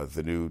be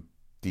the new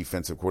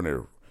defensive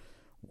coordinator.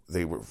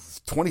 They were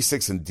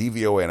 26 in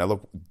DVOA, and I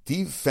look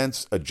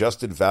defense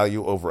adjusted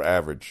value over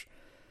average,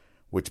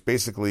 which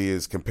basically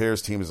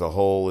compares teams as a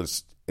whole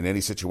in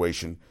any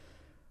situation.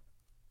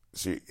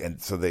 So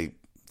they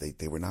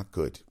were not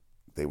good.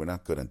 They were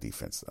not good on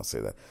defense. I'll say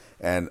that.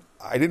 And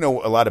I didn't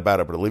know a lot about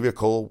it, but Olivia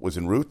Cole was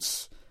in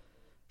Roots.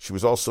 She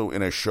was also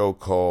in a show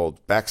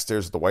called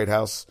Backstairs at the White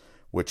House,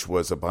 which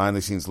was a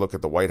behind-the-scenes look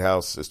at the White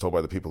House as told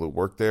by the people who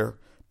worked there,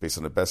 based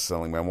on a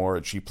best-selling memoir.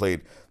 And she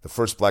played the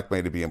first black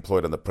man to be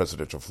employed on the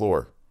presidential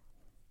floor.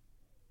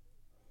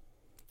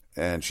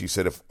 And she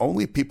said, if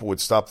only people would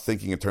stop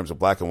thinking in terms of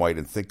black and white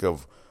and think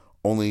of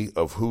only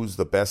of who's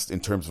the best in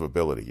terms of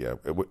ability. Yeah,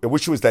 I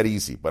wish it was that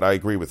easy, but I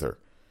agree with her.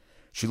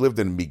 She lived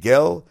in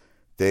Miguel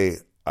de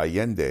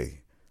Allende,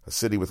 a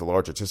city with a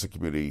large artistic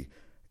community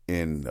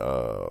in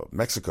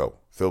Mexico,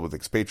 filled with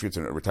expatriates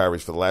and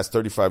retirees for the last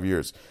 35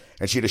 years.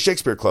 And she had a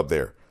Shakespeare club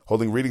there,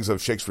 holding readings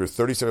of Shakespeare's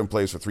 37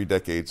 plays for 3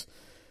 decades.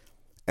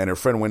 And her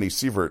friend Wendy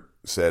Sievert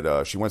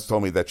said she once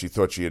told me that she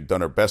thought she had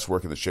done her best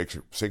work in the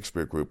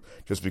Shakespeare group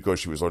just because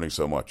she was learning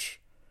so much.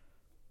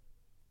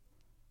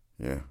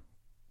 Yeah,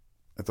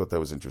 I thought that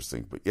was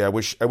interesting. But yeah, I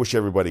wish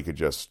everybody could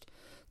just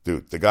do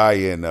it. The guy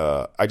in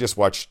I just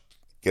watched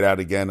Get Out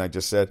Again, I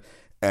just said,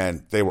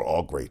 and they were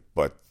all great.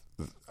 But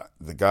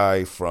the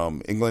guy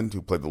from England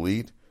who played the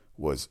lead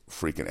was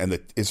freaking, and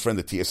his friend,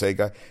 the TSA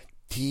guy,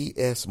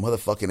 TS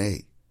motherfucking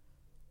A.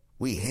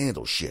 We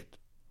handle shit.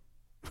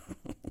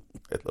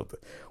 I love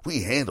that.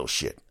 We handle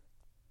shit.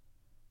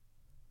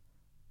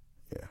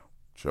 Yeah.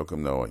 Joakim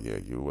Noah.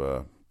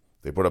 Yeah,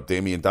 they brought up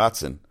Damian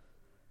Dotson,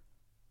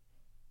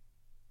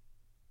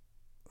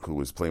 who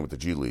was playing with the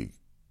G League.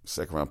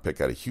 2nd round pick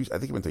out of Houston. I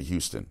think he went to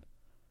Houston.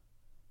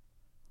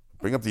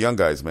 Bring up the young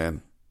guys,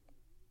 man.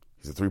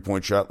 He's a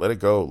 3-point shot. Let it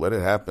go. Let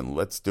it happen.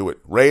 Let's do it.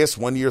 Reyes,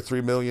 1 year,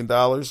 $3 million.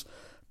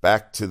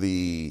 Back to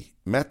the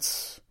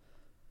Mets.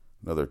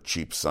 Another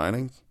cheap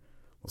signing.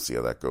 We'll see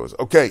how that goes.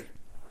 Okay.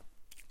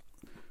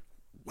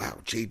 Wow,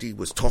 JD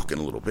was talking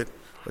a little bit.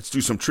 Let's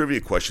do some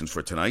trivia questions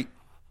for tonight.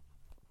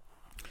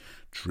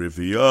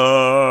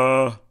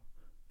 Trivia.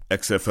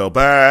 XFL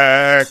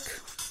back.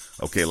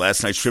 Okay,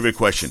 last night's trivia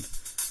question.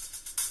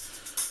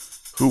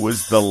 Who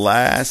was the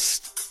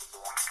last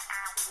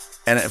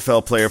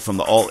NFL player from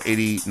the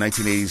All-80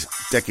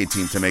 1980s decade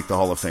team to make the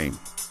Hall of Fame?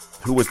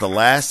 Who was the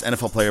last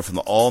NFL player from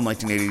the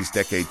All-1980s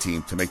decade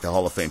team to make the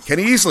Hall of Fame?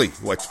 Kenny Easley,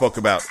 who I spoke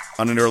about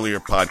on an earlier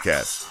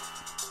podcast.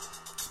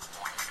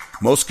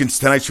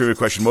 Tonight's trivia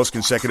question, most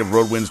consecutive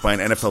road wins by an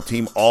NFL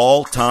team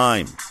all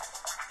time.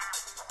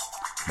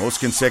 Most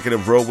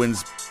consecutive road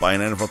wins by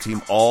an NFL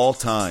team all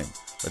time.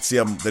 Let's see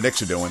how the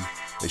Knicks are doing.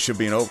 They should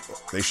be in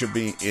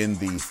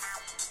the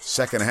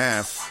second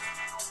half.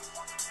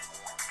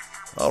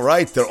 All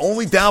right, they're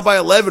only down by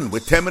 11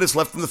 with 10 minutes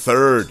left in the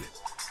third.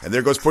 And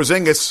there goes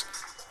Porzingis.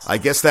 I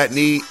guess that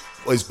knee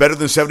was better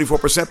than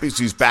 74% because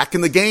he's back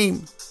in the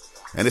game.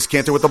 And it's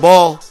Kanter with the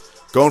ball,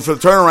 going for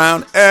the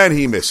turnaround, and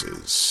he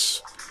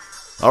misses.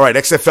 All right,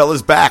 XFL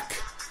is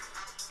back.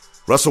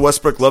 Russell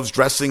Westbrook loves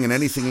dressing and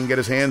anything he can get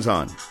his hands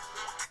on.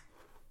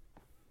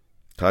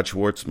 Todd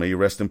Schwartz, may you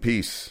rest in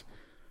peace.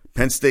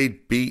 Penn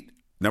State beat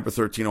number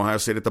 13 Ohio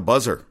State at the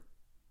buzzer.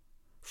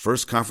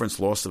 First conference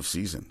loss of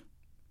season.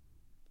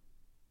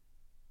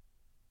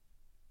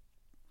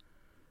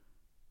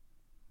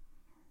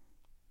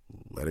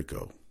 Let it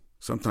go.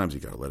 Sometimes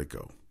you got to let it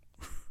go.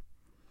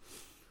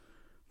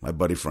 My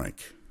buddy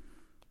Frank.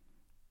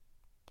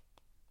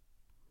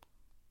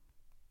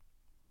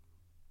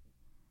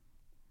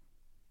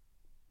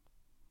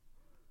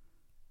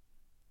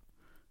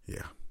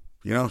 Yeah.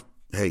 You know,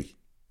 hey,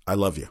 I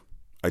love you.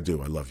 I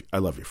do. I love you. I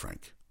love you,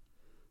 Frank.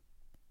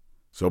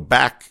 So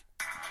back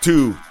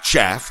to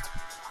Shaft.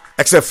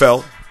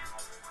 XFL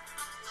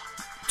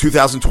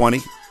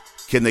 2020.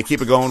 Can they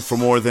keep it going for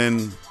more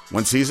than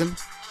one season?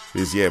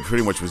 Because, yeah,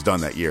 pretty much was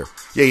done that year.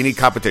 Yeah, you need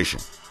competition.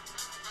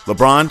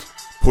 LeBron,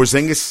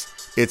 Porzingis,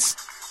 it's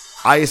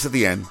Ice at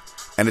the end.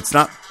 And it's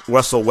not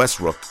Russell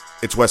Westbrook.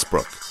 It's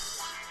Westbrook.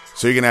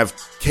 So you're going to have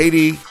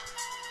KD,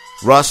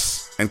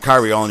 Russ, and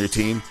Kyrie all on your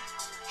team.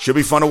 Should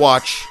be fun to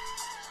watch.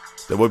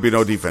 There would be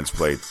no defense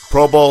played.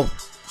 Pro Bowl,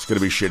 it's going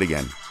to be shit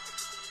again.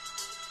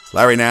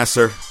 Larry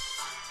Nassar,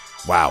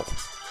 wow.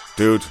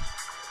 Dude,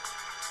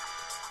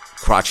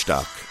 crotch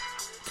dock.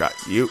 Got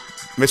you.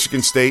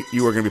 Michigan State,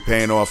 you are going to be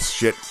paying off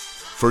shit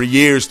for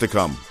years to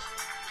come.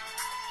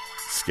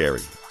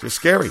 Scary. Just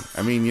scary.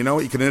 I mean, you know,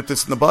 you could have nipped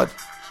this in the bud.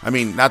 I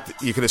mean,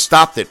 you could have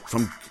stopped it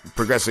from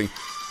progressing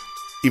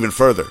even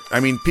further. I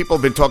mean, people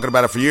have been talking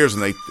about it for years,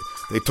 and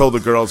they told the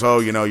girls, oh,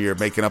 you know, you're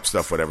making up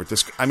stuff, whatever.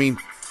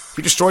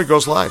 He destroyed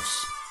girls'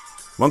 lives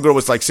One girl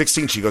was like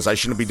 16. She goes, I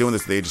shouldn't be doing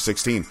this at the age of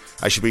 16.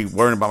 I should be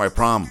worrying about my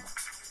prom.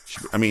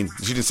 She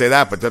didn't say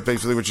that, but that's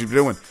basically what she'd be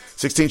doing.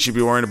 16, she'd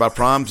be worrying about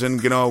proms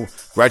and,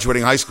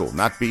 graduating high school,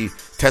 not be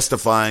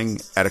testifying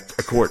at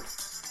a court.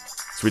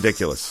 It's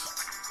ridiculous.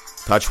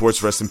 Todd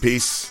Schwartz, rest in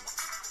peace.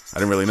 I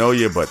didn't really know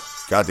you, but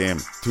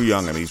goddamn, too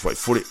young. I mean, he's what,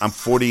 40? I'm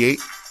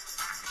 48.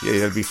 Yeah, he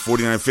had to be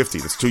 49, 50.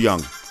 That's too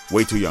young.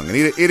 Way too young. And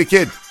he had a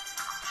kid.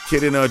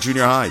 Kid in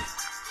junior high.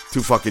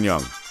 Too fucking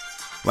young.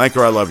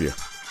 Lanker, I love you.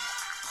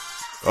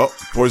 Oh,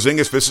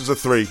 Porzingis misses a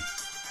 3.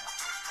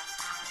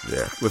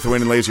 Yeah,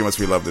 Lithuanian Lazy must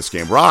be love this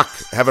game. Rock,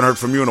 haven't heard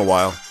from you in a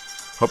while.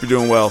 Hope you're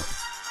doing well.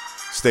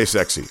 Stay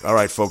sexy. All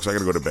right, folks, I got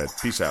to go to bed.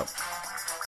 Peace out.